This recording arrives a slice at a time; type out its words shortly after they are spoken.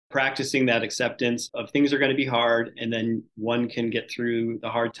practicing that acceptance of things are going to be hard, and then one can get through the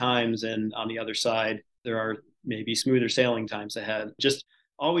hard times. And on the other side, there are maybe smoother sailing times ahead. Just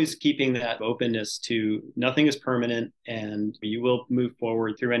always keeping that openness to nothing is permanent and you will move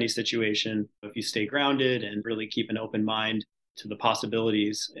forward through any situation if you stay grounded and really keep an open mind to the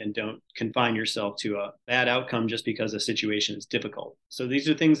possibilities and don't confine yourself to a bad outcome just because a situation is difficult. So these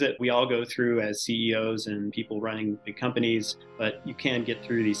are things that we all go through as CEOs and people running big companies, but you can get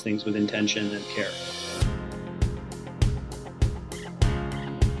through these things with intention and care.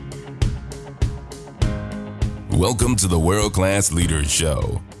 Welcome to the World Class Leaders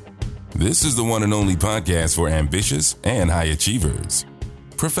Show. This is the one and only podcast for ambitious and high achievers,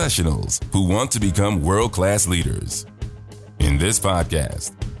 professionals who want to become world-class leaders. In this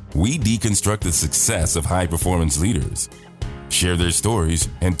podcast, we deconstruct the success of high-performance leaders, share their stories,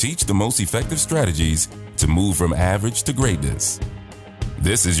 and teach the most effective strategies to move from average to greatness.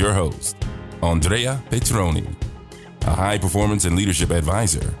 This is your host, Andrea Petroni, a high-performance and leadership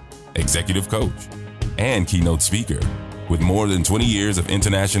advisor, executive coach, and keynote speaker with more than 20 years of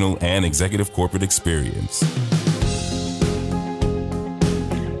international and executive corporate experience.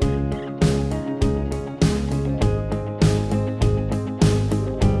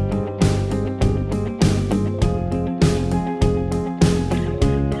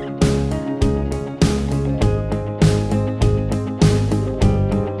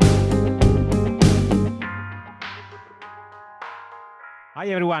 Hi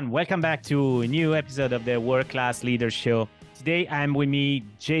everyone, welcome back to a new episode of the World Class Leaders Show. Today I'm with me,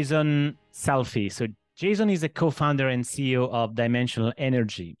 Jason Salfi. So Jason is a co-founder and CEO of Dimensional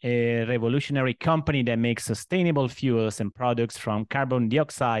Energy, a revolutionary company that makes sustainable fuels and products from carbon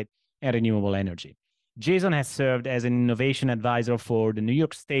dioxide and renewable energy. Jason has served as an innovation advisor for the New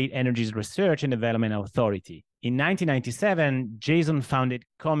York State Energy Research and Development Authority. In 1997, Jason founded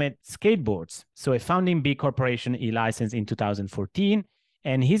Comet Skateboards, so a founding B Corporation he licensed in 2014.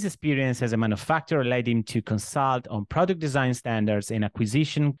 And his experience as a manufacturer led him to consult on product design standards and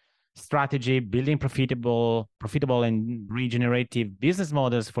acquisition strategy, building profitable and regenerative business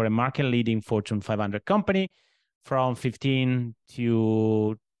models for a market-leading Fortune 500 company from 15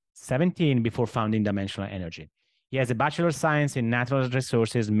 to 17 before founding Dimensional Energy. He has a Bachelor of Science in Natural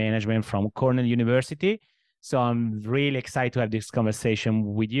Resources Management from Cornell University. So I'm really excited to have this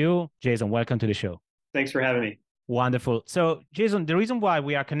conversation with you. Jason, welcome to the show. Thanks for having me. Wonderful. So, Jason, the reason why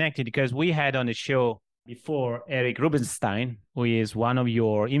we are connected because we had on the show before Eric Rubenstein, who is one of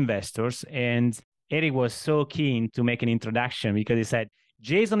your investors, and Eric was so keen to make an introduction because he said,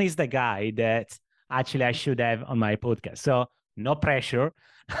 Jason is the guy that actually I should have on my podcast. So no pressure,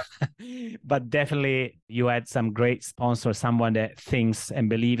 but definitely you had some great sponsor, someone that thinks and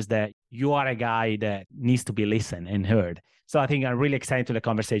believes that you are a guy that needs to be listened and heard. So I think I'm really excited to the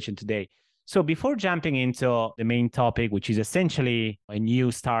conversation today. So before jumping into the main topic, which is essentially a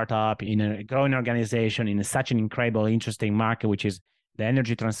new startup in a growing organization in such an incredible, interesting market, which is the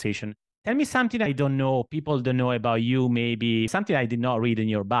energy transition, tell me something I don't know, people don't know about you, maybe something I did not read in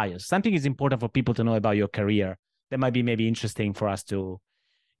your bio. Something is important for people to know about your career that might be maybe interesting for us to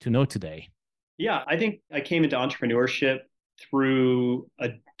know today. Yeah, I think I came into entrepreneurship through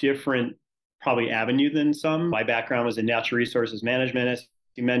a different probably avenue than some. My background was in natural resources management, as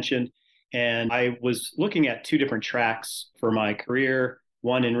you mentioned. And I was looking at two different tracks for my career,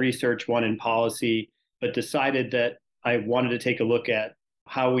 one in research, one in policy, but decided that I wanted to take a look at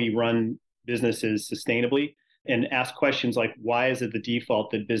how we run businesses sustainably and ask questions like, why is it the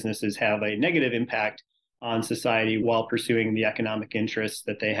default that businesses have a negative impact on society while pursuing the economic interests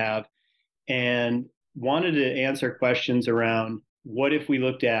that they have? And wanted to answer questions around what if we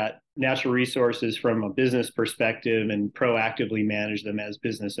looked at natural resources from a business perspective and proactively manage them as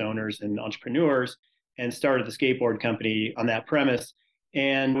business owners and entrepreneurs, and started the skateboard company on that premise.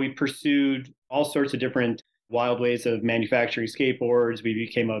 And we pursued all sorts of different wild ways of manufacturing skateboards. We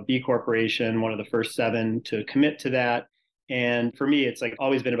became a B Corporation, one of the first 7 to commit to that. And for me, it's like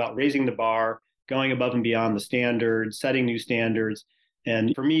always been about raising the bar, going above and beyond the standards, setting new standards.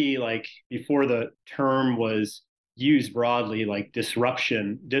 And for me, like before the term was used broadly, like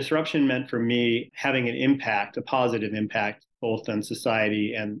disruption meant for me having an impact, a positive impact, both on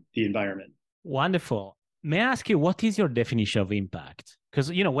society and the environment. Wonderful. May I ask you, what is your definition of impact?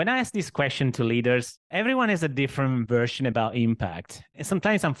 Because, when I ask this question to leaders, everyone has a different version about impact. And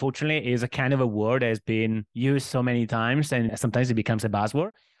sometimes, unfortunately, is a kind of a word that has been used so many times, and sometimes it becomes a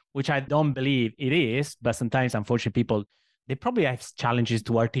buzzword, which I don't believe it is. But sometimes, unfortunately, people, they probably have challenges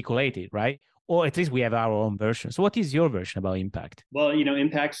to articulate it, right? Or at least we have our own version. So what is your version about impact? Well,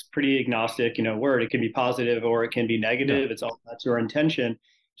 impact's pretty agnostic, word. It can be positive or it can be negative. Yeah. It's all, that's your intention.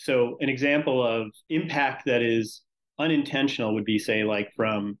 So an example of impact that is unintentional would be, say, like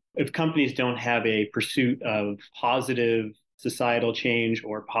from if companies don't have a pursuit of positive societal change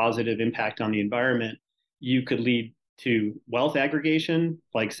or positive impact on the environment, you could lead to wealth aggregation,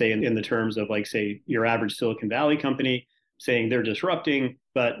 like say in the terms of like say your average Silicon Valley company saying they're disrupting,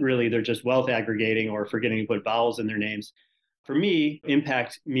 but really they're just wealth aggregating or forgetting to put vowels in their names. For me,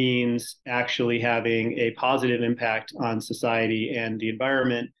 impact means actually having a positive impact on society and the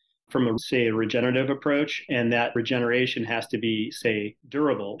environment from a, say, a regenerative approach. And that regeneration has to be, say,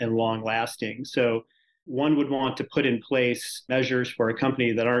 durable and long lasting. So one would want to put in place measures for a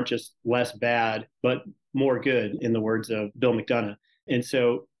company that aren't just less bad, but more good, in the words of Bill McDonough. And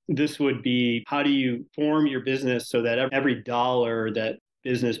so this would be, how do you form your business so that every dollar that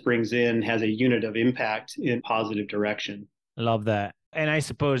business brings in has a unit of impact in positive direction? Love that. And I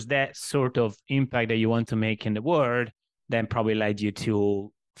suppose that sort of impact that you want to make in the world then probably led you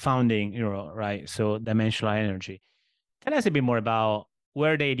to founding, right? So Dimensional Energy. Tell us a bit more about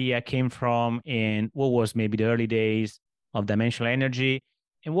where the idea came from and what was maybe the early days of Dimensional Energy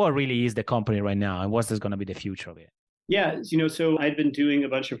and what really is the company right now and what's going to be the future of it. Yeah, so I'd been doing a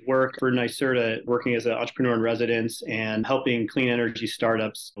bunch of work for NYSERDA, working as an entrepreneur in residence and helping clean energy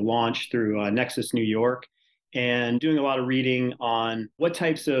startups launch through Nexus New York, and doing a lot of reading on what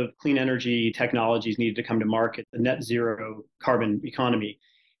types of clean energy technologies needed to come to market, the net zero carbon economy.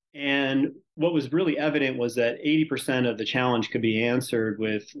 And what was really evident was that 80% of the challenge could be answered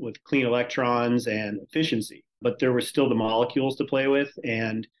with clean electrons and efficiency, but there were still the molecules to play with.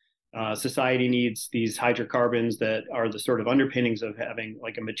 And society needs these hydrocarbons that are the sort of underpinnings of having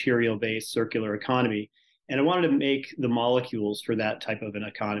like a material-based circular economy. And I wanted to make the molecules for that type of an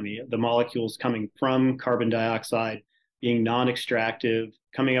economy, the molecules coming from carbon dioxide, being non-extractive,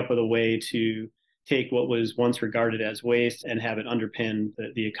 coming up with a way to take what was once regarded as waste and have it underpin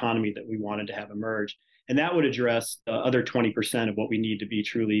the economy that we wanted to have emerge. And that would address the other 20% of what we need to be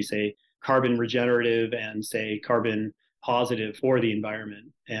truly, say, carbon regenerative and, say, carbon positive for the environment.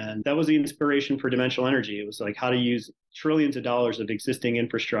 And that was the inspiration for Dimensional Energy. It was like how to use trillions of dollars of existing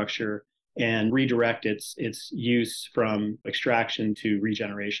infrastructure and redirect its use from extraction to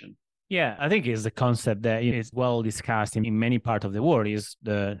regeneration. Yeah, I think it's the concept that is well discussed in many parts of the world is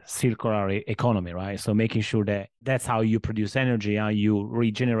the circular economy, right? So making sure that that's how you produce energy, how you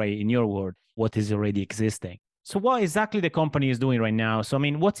regenerate in your world what is already existing. So what exactly the company is doing right now? So, I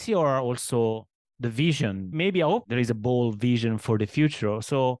mean, what's your also the vision? Maybe I hope there is a bold vision for the future.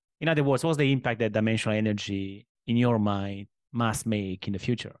 So in other words, what's the impact that Dimensional Energy in your mind must make in the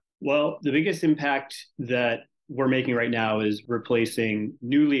future? Well, the biggest impact that we're making right now is replacing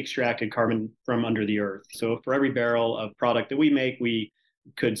newly extracted carbon from under the earth. So for every barrel of product that we make, we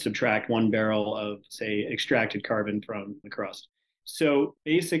could subtract 1 barrel of, say, extracted carbon from the crust. So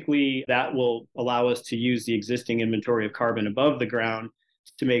basically, that will allow us to use the existing inventory of carbon above the ground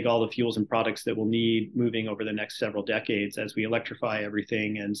to make all the fuels and products that we'll need moving over the next several decades as we electrify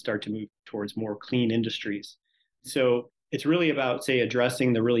everything and start to move towards more clean industries. So it's really about, say,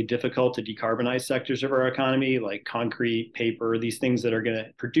 addressing the really difficult to decarbonize sectors of our economy, like concrete, paper, these things that are going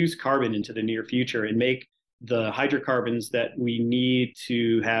to produce carbon into the near future and make the hydrocarbons that we need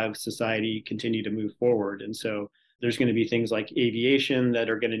to have society continue to move forward. And so there's going to be things like aviation that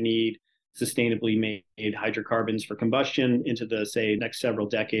are going to need sustainably made hydrocarbons for combustion into the, say, next several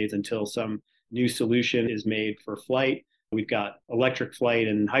decades until some new solution is made for flight. We've got electric flight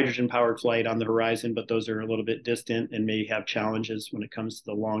and hydrogen powered flight on the horizon, but those are a little bit distant and may have challenges when it comes to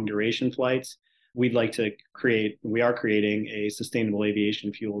the long duration flights. We'd like to we are creating a sustainable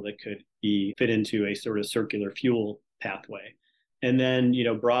aviation fuel that could be fit into a sort of circular fuel pathway. And then,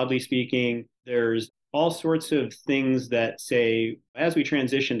 broadly speaking, there's all sorts of things that say, as we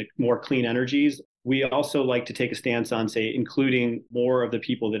transition to more clean energies, we also like to take a stance on, say, including more of the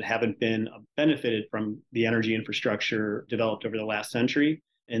people that haven't been benefited from the energy infrastructure developed over the last century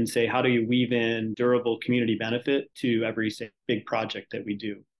and say, how do you weave in durable community benefit to every, say, big project that we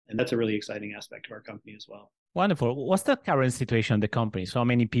do? And that's a really exciting aspect of our company as well. Wonderful. What's the current situation of the company? So how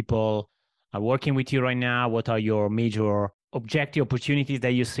many people are working with you right now? What are your major objective opportunities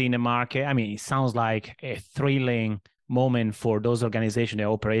that you see in the market? I mean, it sounds like a thrilling moment for those organizations that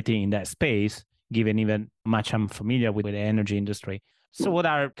are operating in that space, given even much I'm familiar with the energy industry. So what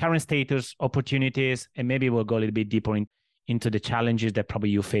are current status, opportunities, and maybe we'll go a little bit deeper into the challenges that probably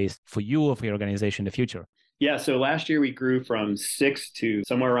you face for you or for your organization in the future? Yeah, so last year we grew from 6 to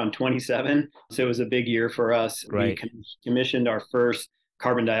somewhere around 27. So it was a big year for us. Right. We commissioned our first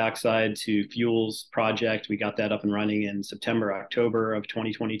carbon dioxide to fuels project. We got that up and running in September, October of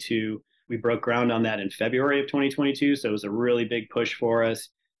 2022. We broke ground on that in February of 2022. So it was a really big push for us.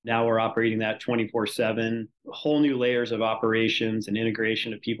 Now we're operating that 24/7, whole new layers of operations and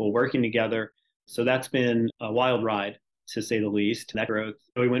integration of people working together. So that's been a wild ride, to say the least. That growth.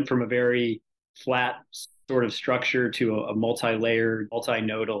 We went from a very flat sort of structure to a multi-layered,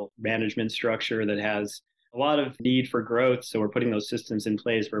 multi-nodal management structure that has a lot of need for growth. So we're putting those systems in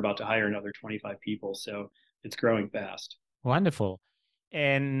place. We're about to hire another 25 people. So it's growing fast. Wonderful.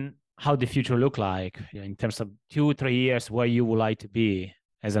 And how the future look like in terms of 2, 3 years, where you would like to be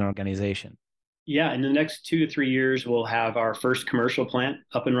as an organization? Yeah, in the next 2 to 3 years, we'll have our first commercial plant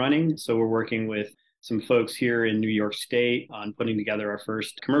up and running. So we're working with some folks here in New York State on putting together our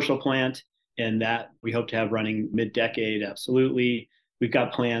first commercial plant, and that we hope to have running mid-decade. Absolutely. We've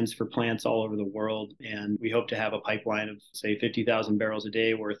got plans for plants all over the world, and we hope to have a pipeline of, say, 50,000 barrels a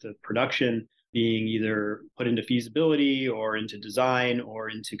day worth of production being either put into feasibility or into design or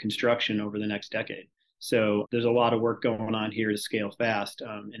into construction over the next decade. So there's a lot of work going on here to scale fast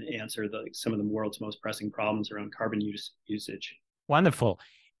and answer some of the world's most pressing problems around carbon usage. Wonderful.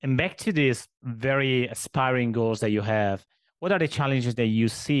 And back to these very aspiring goals that you have, what are the challenges that you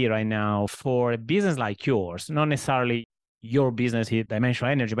see right now for a business like yours? Not necessarily your business here,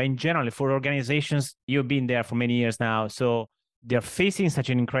 Dimensional Energy, but in general, for organizations, you've been there for many years now. So they're facing such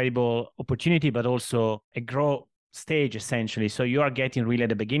an incredible opportunity, but also a growth stage, essentially. So you are getting really at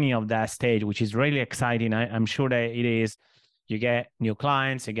the beginning of that stage, which is really exciting. I'm sure that it is. You get new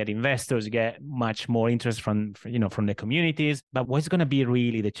clients, you get investors, you get much more interest from the communities. But what's going to be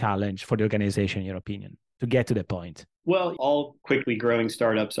really the challenge for the organization, in your opinion, to get to the point? Well, all quickly growing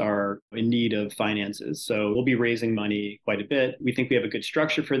startups are in need of finances. So we'll be raising money quite a bit. We think we have a good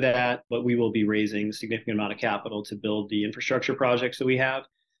structure for that, but we will be raising a significant amount of capital to build the infrastructure projects that we have.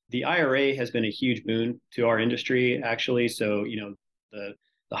 The IRA has been a huge boon to our industry, actually. So,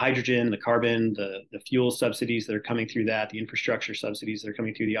 the hydrogen, the carbon, the fuel subsidies that are coming through that, the infrastructure subsidies that are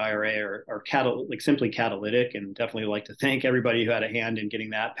coming through the IRA are simply catalytic, and definitely like to thank everybody who had a hand in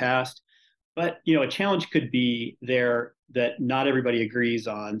getting that passed. But a challenge could be there that not everybody agrees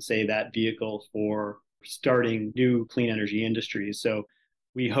on, say, that vehicle for starting new clean energy industries. So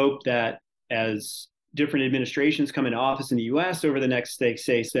we hope that as different administrations come into office in the US over the next,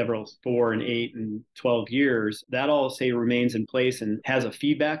 say, several 4 and 8 and 12 years, that all, say, remains in place and has a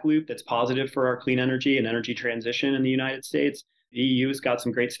feedback loop that's positive for our clean energy and energy transition in the United States. The EU's got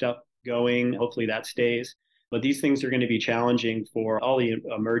some great stuff going. Hopefully that stays. But these things are going to be challenging for all the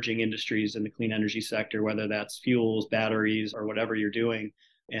emerging industries in the clean energy sector, whether that's fuels, batteries, or whatever you're doing.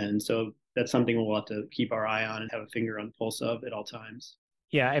 And so that's something we'll have to keep our eye on and have a finger on the pulse of at all times.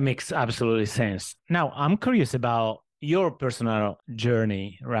 Yeah, it makes absolutely sense. Now, I'm curious about your personal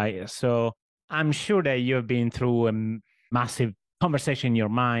journey, right? So I'm sure that you've been through a massive conversation in your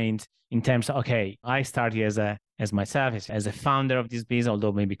mind in terms of, okay, I started as myself, as a founder of this business,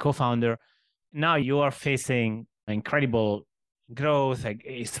 although maybe co-founder. Now you are facing incredible growth.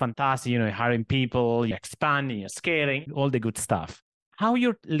 It's fantastic, hiring people, you're expanding, you're scaling, all the good stuff. How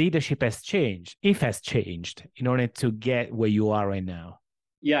your leadership has changed, if has changed, in order to get where you are right now?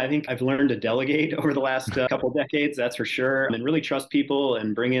 Yeah, I think I've learned to delegate over the last couple of decades, that's for sure, and really trust people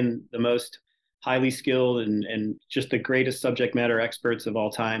and bring in the most highly skilled and just the greatest subject matter experts of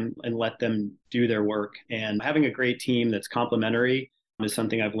all time and let them do their work. And having a great team that's complementary is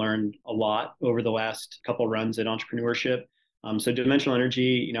something I've learned a lot over the last couple of runs at entrepreneurship. So Dimensional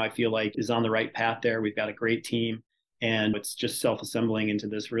Energy, I feel like is on the right path there. We've got a great team, and it's just self-assembling into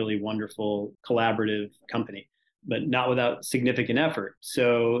this really wonderful collaborative company, but not without significant effort.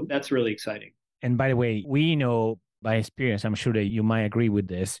 So that's really exciting. And by the way, we know by experience, I'm sure that you might agree with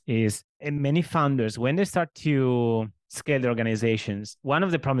this, is many founders, when they start to scale their organizations, one of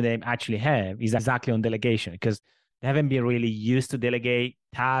the problems they actually have is exactly on delegation, because they haven't been really used to delegate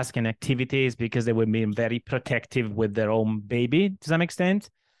tasks and activities because they were being very protective with their own baby to some extent.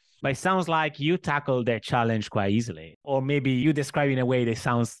 But it sounds like you tackled that challenge quite easily, or maybe you describe it in a way that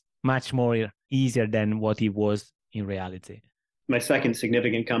sounds much more easier than what it was in reality. My second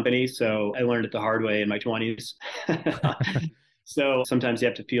significant company, so I learned it the hard way in my 20s. So sometimes you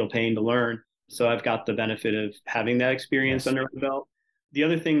have to feel pain to learn. So I've got the benefit of having that experience under my belt. The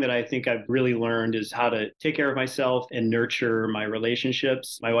other thing that I think I've really learned is how to take care of myself and nurture my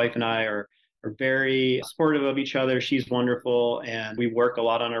relationships. My wife and I are very supportive of each other. She's wonderful, and we work a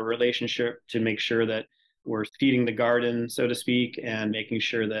lot on our relationship to make sure that we're feeding the garden, so to speak, and making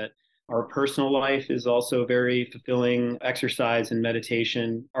sure that our personal life is also very fulfilling. Exercise and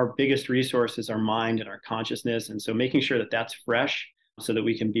meditation. Our biggest resource is our mind and our consciousness. And so making sure that that's fresh so that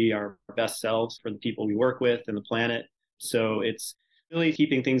we can be our best selves for the people we work with and the planet. So it's really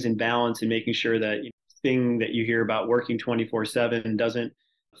keeping things in balance and making sure that thing that you hear about working 24/7 doesn't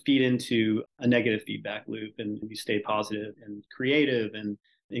feed into a negative feedback loop and you stay positive and creative and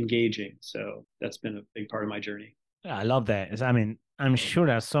engaging. So that's been a big part of my journey. Yeah, I love that. I mean, I'm sure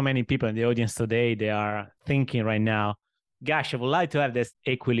there are so many people in the audience today, they are thinking right now, gosh, I would like to have this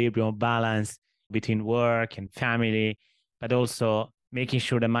equilibrium balance between work and family, but also making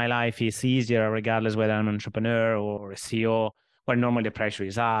sure that my life is easier regardless whether I'm an entrepreneur or a CEO, where normally the pressure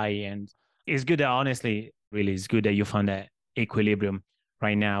is high. And it's good that honestly, really, it's good that you found that equilibrium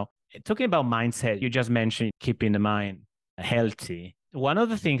right now. Talking about mindset, you just mentioned keeping the mind healthy. One of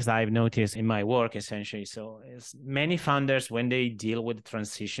the things I've noticed in my work, essentially, so is many founders, when they deal with the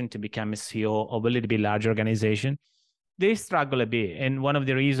transition to become a CEO of a little bit larger organization, they struggle a bit. And one of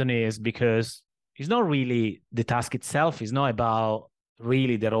the reasons is because it's not really the task itself. It's not about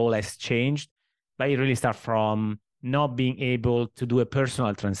really the role has changed, but it really starts from not being able to do a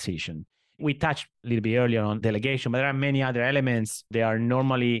personal transition. We touched a little bit earlier on delegation, but there are many other elements. They are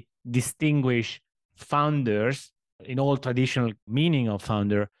normally distinguished founders in all traditional meaning of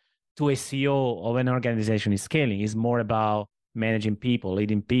founder to a CEO of an organization is scaling. Is more about managing people,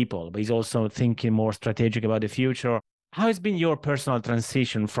 leading people, but he's also thinking more strategic about the future. How has been your personal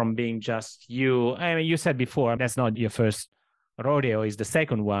transition from being just you? I mean, you said before, that's not your first rodeo, is the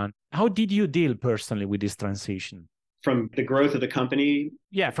second one. How did you deal personally with this transition? From the growth of the company?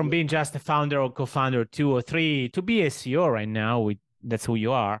 Yeah, from being just a founder or co-founder 2 or 3 to be a CEO right now, that's who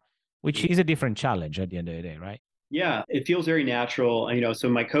you are, which is a different challenge at the end of the day, right? Yeah, it feels very natural. So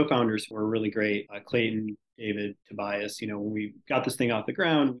my co-founders were really great. Clayton, David, Tobias, when we got this thing off the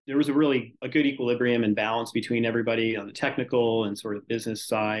ground, there was a good equilibrium and balance between everybody on the technical and sort of business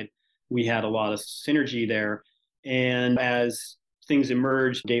side. We had a lot of synergy there. And as things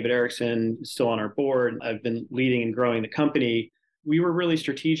emerged, David Erickson is still on our board. I've been leading and growing the company. We were really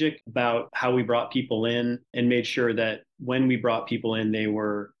strategic about how we brought people in and made sure that when we brought people in, they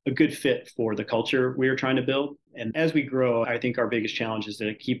were a good fit for the culture we were trying to build. And as we grow, I think our biggest challenge is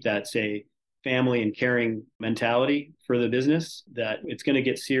to keep that, say, family and caring mentality for the business, that it's going to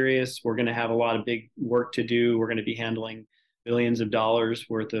get serious. We're going to have a lot of big work to do. We're going to be handling billions of dollars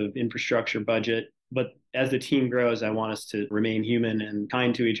worth of infrastructure budget. But as the team grows, I want us to remain human and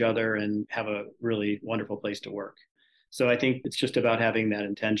kind to each other and have a really wonderful place to work. So I think it's just about having that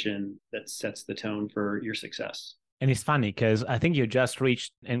intention that sets the tone for your success. And it's funny because I think you just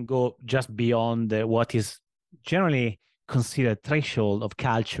reached and go just beyond what is generally considered threshold of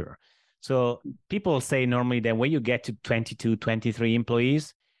culture. So people say normally that when you get to 22, 23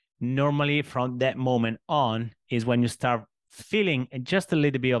 employees, normally from that moment on is when you start feeling just a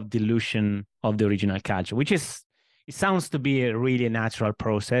little bit of dilution of the original culture, which is, it sounds to be a really natural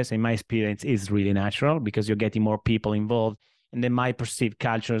process. In my experience, is really natural because you're getting more people involved and they might perceive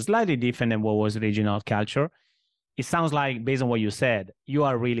culture slightly different than what was original culture. It sounds like, based on what you said, you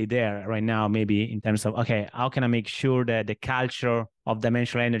are really there right now, maybe in terms of, okay, how can I make sure that the culture of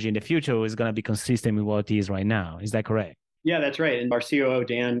dimensional energy in the future is going to be consistent with what it is right now? Is that correct? Yeah, that's right. And our COO,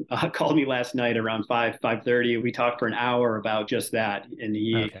 Dan, called me last night around 5:30. We talked for an hour about just that. And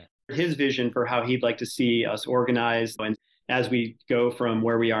his vision for how he'd like to see us organized. And as we go from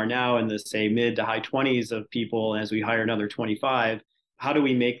where we are now in the, say, mid to high 20s of people, as we hire another 25, how do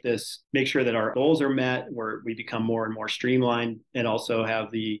we make sure that our goals are met, where we become more and more streamlined and also have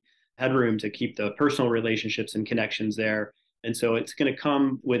the headroom to keep the personal relationships and connections there. And so it's going to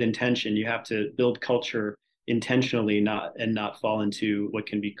come with intention. You have to build culture intentionally, not fall into what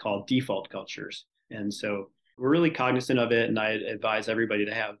can be called default cultures. And so we're really cognizant of it. And I advise everybody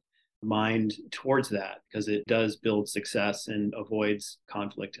to have mind towards that because it does build success and avoids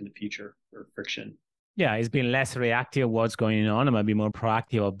conflict in the future or friction. Yeah, it's been less reactive what's going on and might be more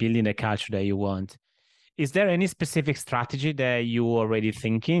proactive of building the culture that you want. Is there any specific strategy that you already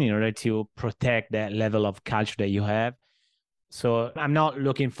thinking in order to protect that level of culture that you have? So I'm not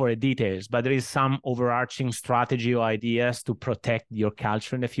looking for the details, but there is some overarching strategy or ideas to protect your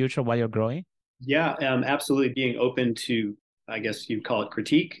culture in the future while you're growing? Yeah, absolutely. Being open to, I guess you'd call it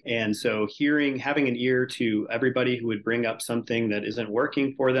critique. And so having an ear to everybody who would bring up something that isn't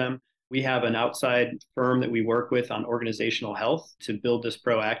working for them. We have an outside firm that we work with on organizational health to build this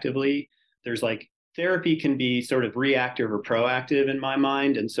proactively. There's therapy can be sort of reactive or proactive in my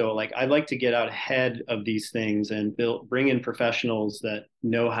mind. And so I like to get out ahead of these things and bring in professionals that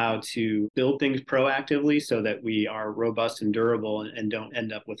know how to build things proactively so that we are robust and durable and don't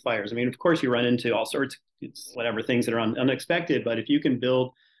end up with fires. I mean, of course, you run into all sorts of things that are unexpected, but if you can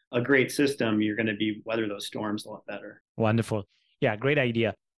build a great system, you're going to weather those storms a lot better. Wonderful. Yeah, great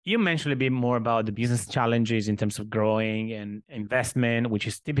idea. You mentioned a bit more about the business challenges in terms of growing and investment, which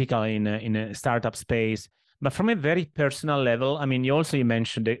is typical in a startup space. But from a very personal level, I mean, you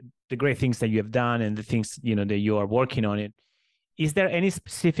mentioned the great things that you have done and the things, that you are working on it. Is there any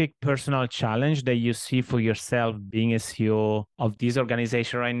specific personal challenge that you see for yourself being a CEO of this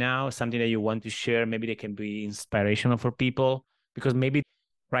organization right now? Something that you want to share? Maybe they can be inspirational for people because maybe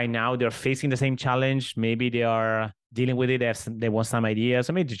right now they're facing the same challenge. Maybe they are dealing with it. They want some ideas,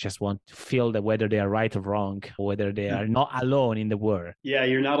 or maybe they just want to feel that whether they are right or wrong, or whether they are not alone in the world. Yeah,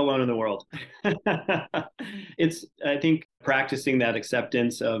 you're not alone in the world. It's, I think, practicing that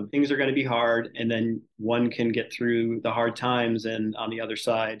acceptance of things are going to be hard, and then one can get through the hard times. And on the other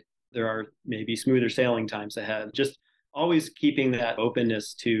side, there are maybe smoother sailing times ahead. Just always keeping that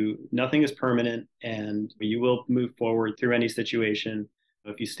openness to nothing is permanent and you will move forward through any situation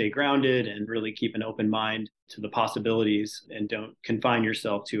if you stay grounded and really keep an open mind to the possibilities and don't confine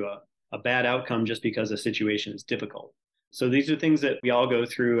yourself to a bad outcome just because a situation is difficult. So these are things that we all go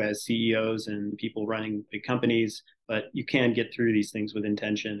through as CEOs and people running big companies, but you can get through these things with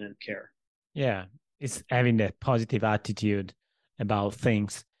intention and care. Yeah, it's having that positive attitude about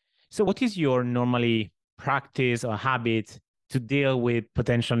things. So what is your normally practice or habit to deal with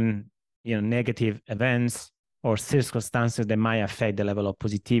potential, negative events or circumstances that might affect the level of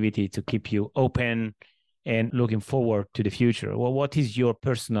positivity to keep you open and looking forward to the future? Well, what is your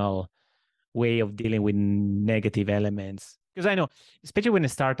personal way of dealing with negative elements? Because I know, especially when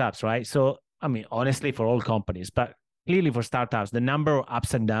it's startups, right? So, I mean, honestly, for all companies, but clearly for startups, the number of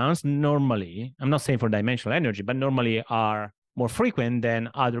ups and downs normally, I'm not saying for dimensional energy, but normally are more frequent than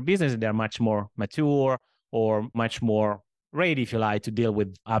other businesses. They're much more mature or much more ready, if you like, to deal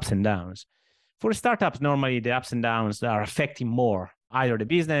with ups and downs. For startups, normally the ups and downs are affecting more either the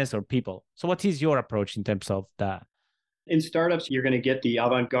business or people. So what is your approach in terms of that? In startups, you're going to get the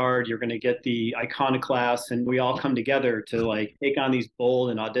avant-garde, you're going to get the iconoclast, and we all come together to like take on these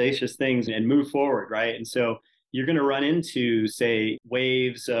bold and audacious things and move forward, right? And so you're going to run into, say,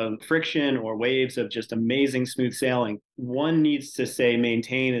 waves of friction or waves of just amazing smooth sailing. One needs to, say,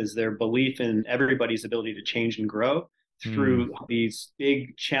 maintain is their belief in everybody's ability to change and grow through these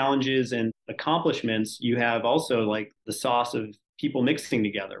big challenges and accomplishments. You have also like the sauce of people mixing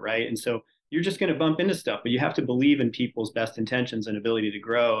together, right? And so you're just going to bump into stuff, but you have to believe in people's best intentions and ability to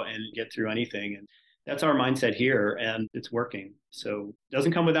grow and get through anything. And that's our mindset here, and it's working. So it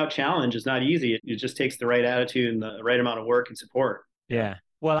doesn't come without challenge. It's not easy. It just takes the right attitude and the right amount of work and support. Yeah.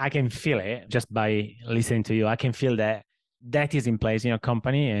 Well, I can feel it just by listening to you. I can feel that is in place in your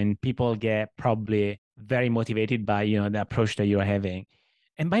company, and people get probably very motivated by, the approach that you're having.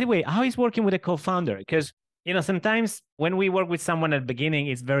 And by the way, how is working with a co-founder? Because sometimes when we work with someone at the beginning,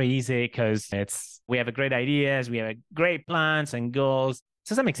 it's very easy because we have great ideas, we have great plans and goals.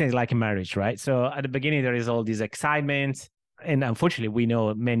 To some extent, it's like a marriage, right? So at the beginning, there is all this excitement. And unfortunately, we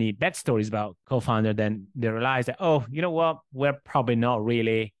know many bad stories about co-founder. Then they realize that, oh, you know what? We're probably not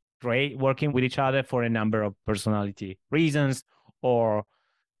really great working with each other for a number of personality reasons or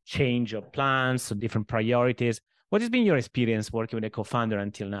change of plans or different priorities. What has been your experience working with a co-founder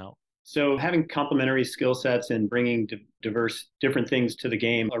until now? So having complementary skill sets and bringing diverse different things to the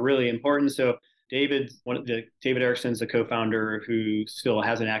game are really important. So David Erickson's the co-founder who still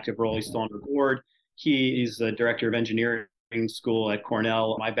has an active role. He's still on the board. He is the director of engineering school at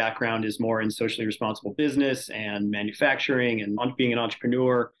Cornell. My background is more in socially responsible business and manufacturing and being an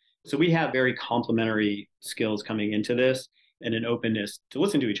entrepreneur. So we have very complementary skills coming into this and an openness to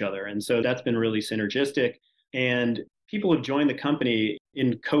listen to each other. And so that's been really synergistic. And people have joined the company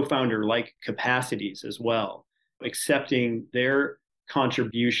in co-founder-like capacities as well, accepting their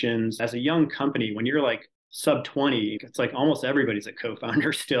contributions. As a young company, when you're like sub 20, it's like almost everybody's a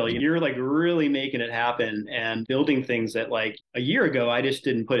co-founder still. You're like really making it happen and building things that like a year ago I just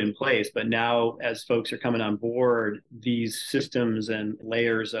didn't put in place. But now as folks are coming on board, these systems and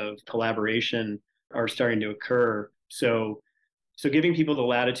layers of collaboration are starting to occur. So giving people the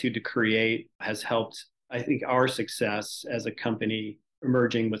latitude to create has helped, I think, our success as a company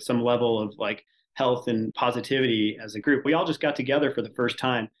emerging with some level of like health and positivity as a group. We all just got together for the first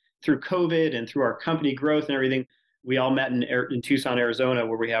time through COVID and through our company growth and everything. We all met in Tucson, Arizona,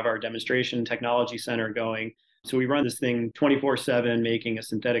 where we have our demonstration technology center going. So we run this thing 24/7, making a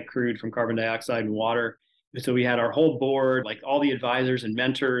synthetic crude from carbon dioxide and water. So we had our whole board, like all the advisors and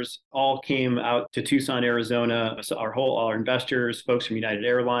mentors, all came out to Tucson, Arizona. So all our investors, folks from United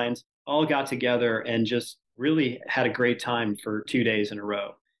Airlines, all got together and just really had a great time for 2 days in a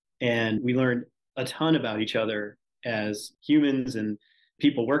row. And we learned a ton about each other as humans and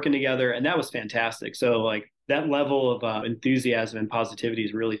people working together. And that was fantastic. So like that level of enthusiasm and positivity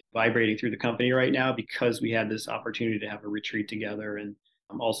is really vibrating through the company right now because we had this opportunity to have a retreat together and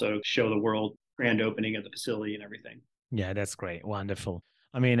also show the world grand opening of the facility and everything. Yeah, that's great. Wonderful.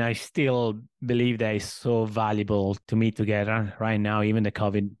 I mean, I still believe that it's so valuable to meet together right now, even the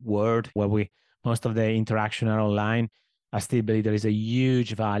COVID world where most of the interaction are online. I still believe there is a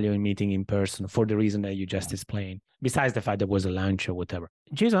huge value in meeting in person for the reason that you just explained, besides the fact there was a lunch or whatever.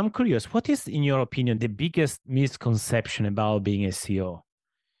 Jason, I'm curious, what is, in your opinion, the biggest misconception about being a CEO?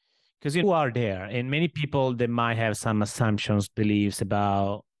 Because you are there, and many people, they might have some assumptions, beliefs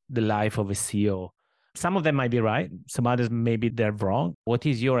about the life of a CEO. Some of them might be right, some others maybe they're wrong. What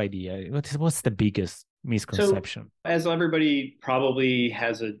is your idea? What's the biggest So misconception? as everybody probably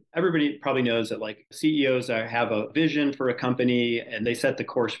knows that like CEOs have a vision for a company and they set the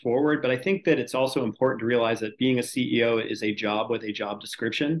course forward. But I think that it's also important to realize that being a CEO is a job with a job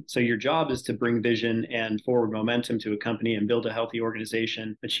description. So your job is to bring vision and forward momentum to a company and build a healthy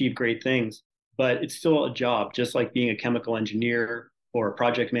organization, achieve great things. But it's still a job, just like being a chemical engineer or a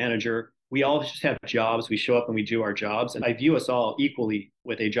project manager. We all just have jobs. We show up and we do our jobs. And I view us all equally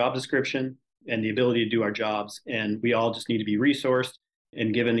with a job description and the ability to do our jobs. And we all just need to be resourced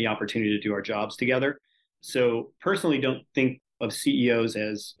and given the opportunity to do our jobs together. So personally, don't think of CEOs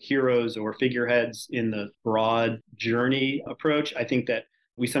as heroes or figureheads in the broad journey approach. I think that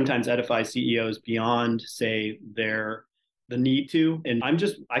we sometimes edify CEOs beyond, say, the need to. And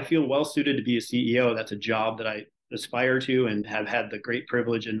I feel well suited to be a CEO. That's a job that I aspire to and have had the great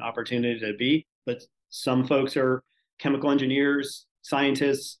privilege and opportunity to be. But some folks are chemical engineers,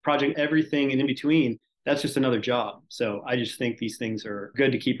 scientists, project, everything and in between. That's just another job. So I just think these things are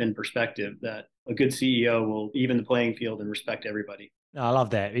good to keep in perspective, that a good CEO will even the playing field and respect everybody. I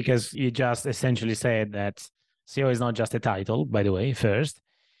love that because you just essentially said that CEO is not just a title, by the way, first,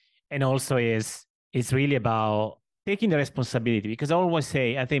 and also it's really about taking the responsibility. Because I always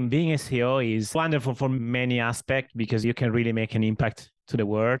say, I think being a CEO is wonderful for many aspects because you can really make an impact to the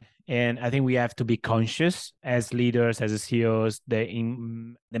world. And I think we have to be conscious as leaders, as CEOs,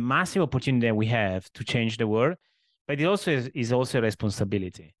 the massive opportunity that we have to change the world. But it also is also a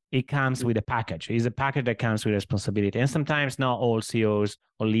responsibility. It comes with a package. It's a package that comes with responsibility. And sometimes not all CEOs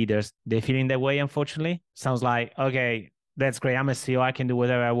or leaders, they feel in that way, unfortunately. Sounds like, okay, that's great. I'm a CEO. I can do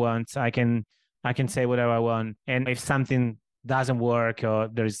whatever I want. I can say whatever I want. And if something doesn't work or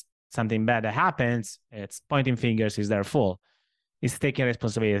there's something bad that happens, it's pointing fingers, is their fault. It's taking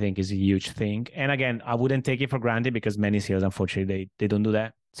responsibility, I think, is a huge thing. And again, I wouldn't take it for granted because many CEOs, unfortunately, they don't do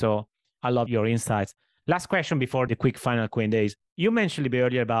that. So I love your insights. Last question before the quick final Q&A is, you mentioned a bit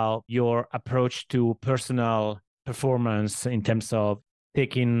earlier about your approach to personal performance in terms of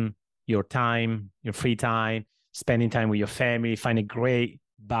taking your time, your free time, spending time with your family, finding great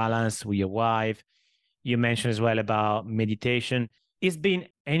balance with your wife. You mentioned as well about meditation. It's been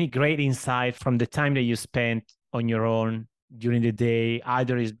any great insight from the time that you spent on your own during the day,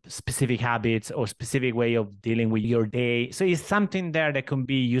 either is specific habits or specific way of dealing with your day. So it's something there that can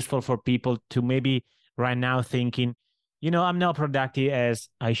be useful for people to maybe right now thinking, I'm not productive as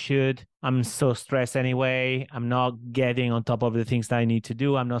I should. I'm so stressed anyway. I'm not getting on top of the things that I need to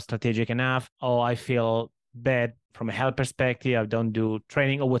do. I'm not strategic enough. Or I feel bad from a health perspective. I don't do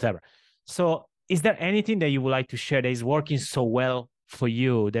training or whatever. So is there anything that you would like to share that is working so well for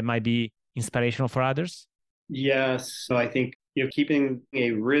you that might be inspirational for others? Yes. So I think, keeping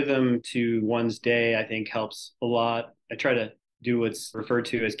a rhythm to one's day, I think helps a lot. I try to do what's referred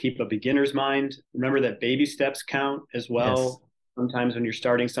to as keep a beginner's mind. Remember that baby steps count as Yes. well. Sometimes when you're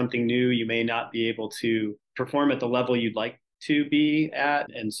starting something new, you may not be able to perform at the level you'd like to be at.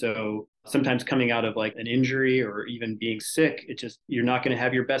 And so sometimes coming out of like an injury or even being sick, you're not going to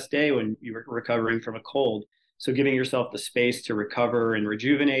have your best day when you're recovering from a cold. So giving yourself the space to recover and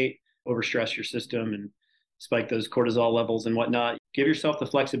rejuvenate, overstress your system and spike those cortisol levels and whatnot. Give yourself the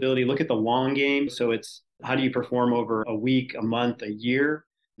flexibility. Look at the long game. So it's how do you perform over a week, a month, a year,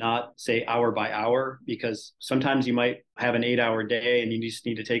 not say hour by hour, because sometimes you might have an 8-hour day and you just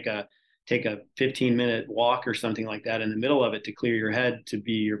need to take a 15-minute walk or something like that in the middle of it to clear your head to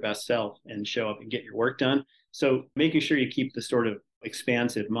be your best self and show up and get your work done. So making sure you keep the sort of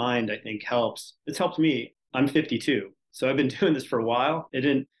expansive mind, I think helps. It's helped me. I'm 52. So I've been doing this for a while. I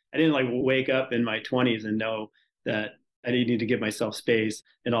didn't like wake up in my 20s and know that I didn't need to give myself space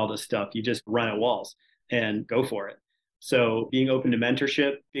and all this stuff. You just run at walls and go for it. So being open to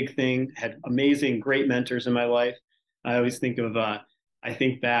mentorship, big thing, had amazing, great mentors in my life. I always I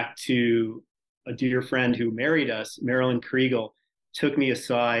think back to a dear friend who married us, Marilyn Kriegel, took me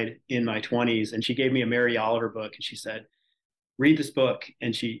aside in my 20s and she gave me a Mary Oliver book and she said, read this book.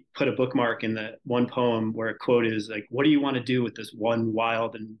 And she put a bookmark in the one poem where a quote is like, what do you want to do with this one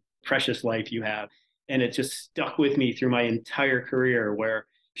wild and precious life you have? And it just stuck with me through my entire career where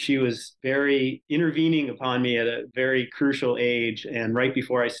She was very intervening upon me at a very crucial age and right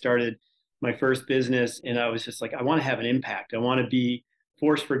before I started my first business. And I was just like, I want to have an impact. I want to be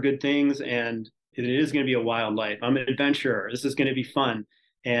force for good things. And it is going to be a wild life. I'm an adventurer. This is going to be fun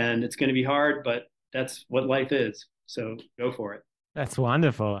and it's going to be hard, but that's what life is. So go for it. That's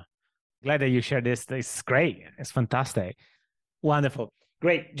wonderful. Glad that you shared this. It's great. It's fantastic. Wonderful.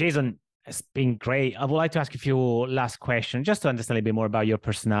 Great. Jason, it's been great. I would like to ask you a few last questions just to understand a little bit more about your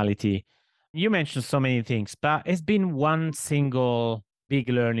personality. You mentioned so many things, but it's been one single big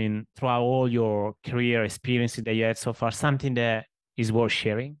learning throughout all your career experiences that you had so far, something that is worth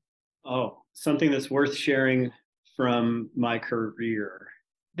sharing? Oh, something that's worth sharing from my career.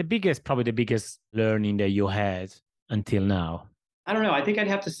 Probably the biggest learning that you had until now. I don't know. I think I'd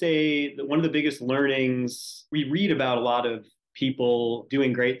have to say that one of the biggest learnings, we read about a lot of people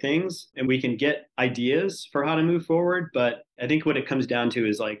doing great things and we can get ideas for how to move forward. But I think what it comes down to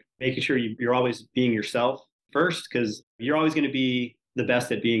is like making sure you're always being yourself first, because you're always going to be the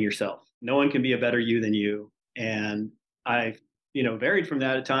best at being yourself. No one can be a better you than you. And I've, varied from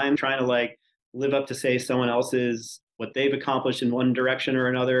that at times, trying to like live up to say someone else's, what they've accomplished in one direction or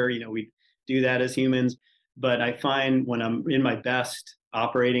another. We do that as humans. But I find when I'm in my best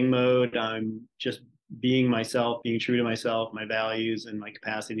operating mode, I'm just being myself, being true to myself, my values and my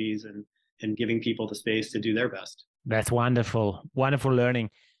capacities, and giving people the space to do their best. That's wonderful. Wonderful learning.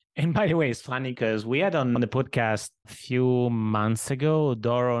 And by the way, it's funny because we had on the podcast a few months ago,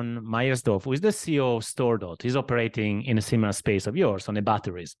 Doron Meyersdorf, who is the CEO of StoreDot. He's operating in a similar space of yours on the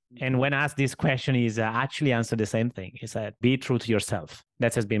batteries. And when asked this question, he's actually answered the same thing. He said, be true to yourself.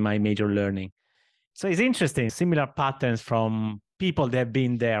 That has been my major learning. So it's interesting, similar patterns from people that have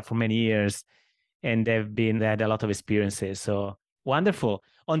been there for many years and they had a lot of experiences. So wonderful.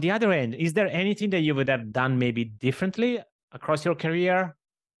 On the other end, is there anything that you would have done maybe differently across your career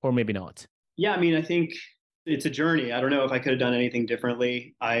or maybe not? Yeah, I mean, I think it's a journey. I don't know if I could have done anything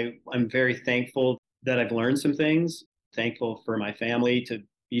differently. I'm very thankful that I've learned some things, thankful for my family to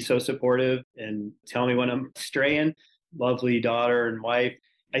be so supportive and tell me when I'm straying. Lovely daughter and wife.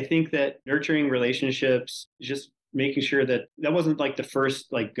 I think that nurturing relationships, just making sure that wasn't like the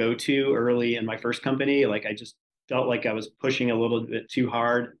first like go-to early in my first company. Like I just felt like I was pushing a little bit too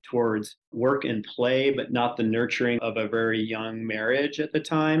hard towards work and play, but not the nurturing of a very young marriage at the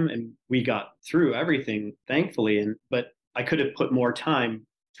time. And we got through everything, thankfully. But I could have put more time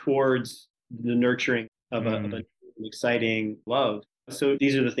towards the nurturing of an exciting love. So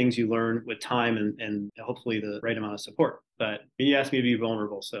these are the things you learn with time and hopefully the right amount of support. But you asked me to be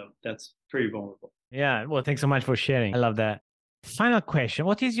vulnerable, so that's pretty vulnerable. Yeah, well, thanks so much for sharing. I love that. Final question.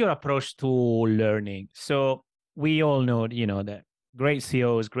 What is your approach to learning? So we all know, that great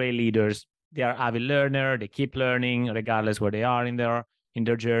CEOs, great leaders, they are avid learner, they keep learning regardless where they are in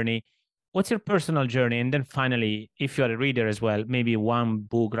their journey. What's your personal journey? And then finally, if you're a reader as well, maybe one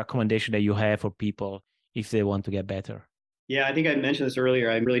book recommendation that you have for people if they want to get better. Yeah, I think I mentioned this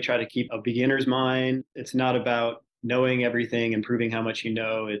earlier. I really try to keep a beginner's mind. It's not about knowing everything and proving how much you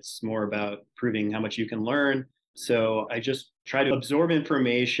know. It's more about proving how much you can learn. So I just try to absorb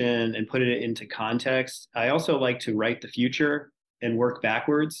information and put it into context. I also like to write the future and work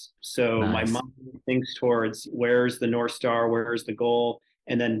backwards. So my mind thinks towards where's the North Star, where's the goal,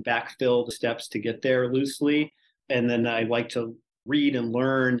 and then backfill the steps to get there loosely. And then I like to read and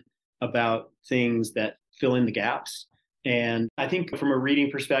learn about things that fill in the gaps. And I think from a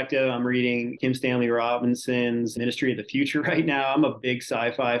reading perspective, I'm reading Kim Stanley Robinson's Ministry of the Future right now. I'm a big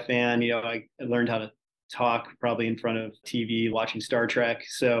sci-fi fan. I learned how to talk probably in front of TV watching Star Trek.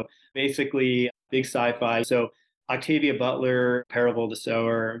 So basically big sci-fi. So Octavia Butler, Parable of the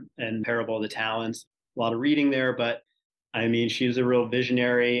Sower and Parable of the Talents, a lot of reading there, but I mean, she's a real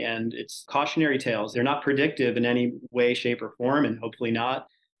visionary and it's cautionary tales. They're not predictive in any way, shape, or form, and hopefully not.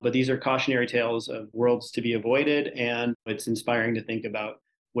 But these are cautionary tales of worlds to be avoided. And it's inspiring to think about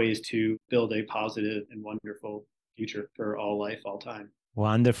ways to build a positive and wonderful future for all life, all time.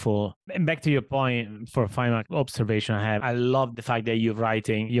 Wonderful. And back to your point for a final observation I have, I love the fact that you're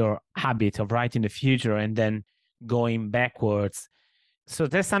writing your habit of writing the future and then going backwards. So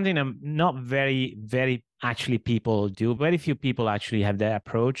that's something that not very, very actually people do. Very few people actually have that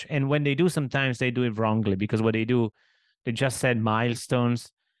approach. And when they do, sometimes they do it wrongly because what they do, they just set milestones,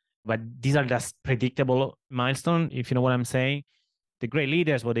 but these are just predictable milestones, if you know what I'm saying. The great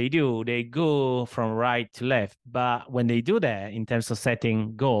leaders, what they do, they go from right to left. But when they do that, in terms of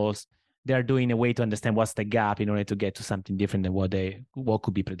setting goals, they're doing a way to understand what's the gap in order to get to something different than what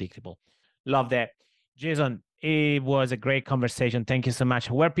could be predictable. Love that. Jason, it was a great conversation. Thank you so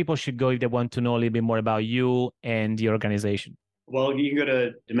much. Where people should go if they want to know a little bit more about you and the organization? Well, you can go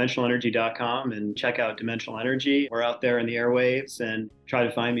to dimensionalenergy.com and check out Dimensional Energy. We're out there in the airwaves, and try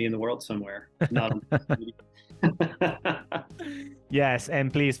to find me in the world somewhere. Not Yes,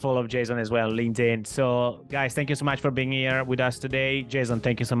 and please follow Jason as well, LinkedIn. So, guys, thank you so much for being here with us today. Jason,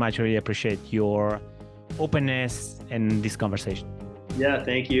 thank you so much. I really appreciate your openness and this conversation. Yeah,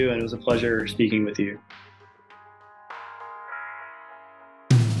 thank you. And it was a pleasure speaking with you.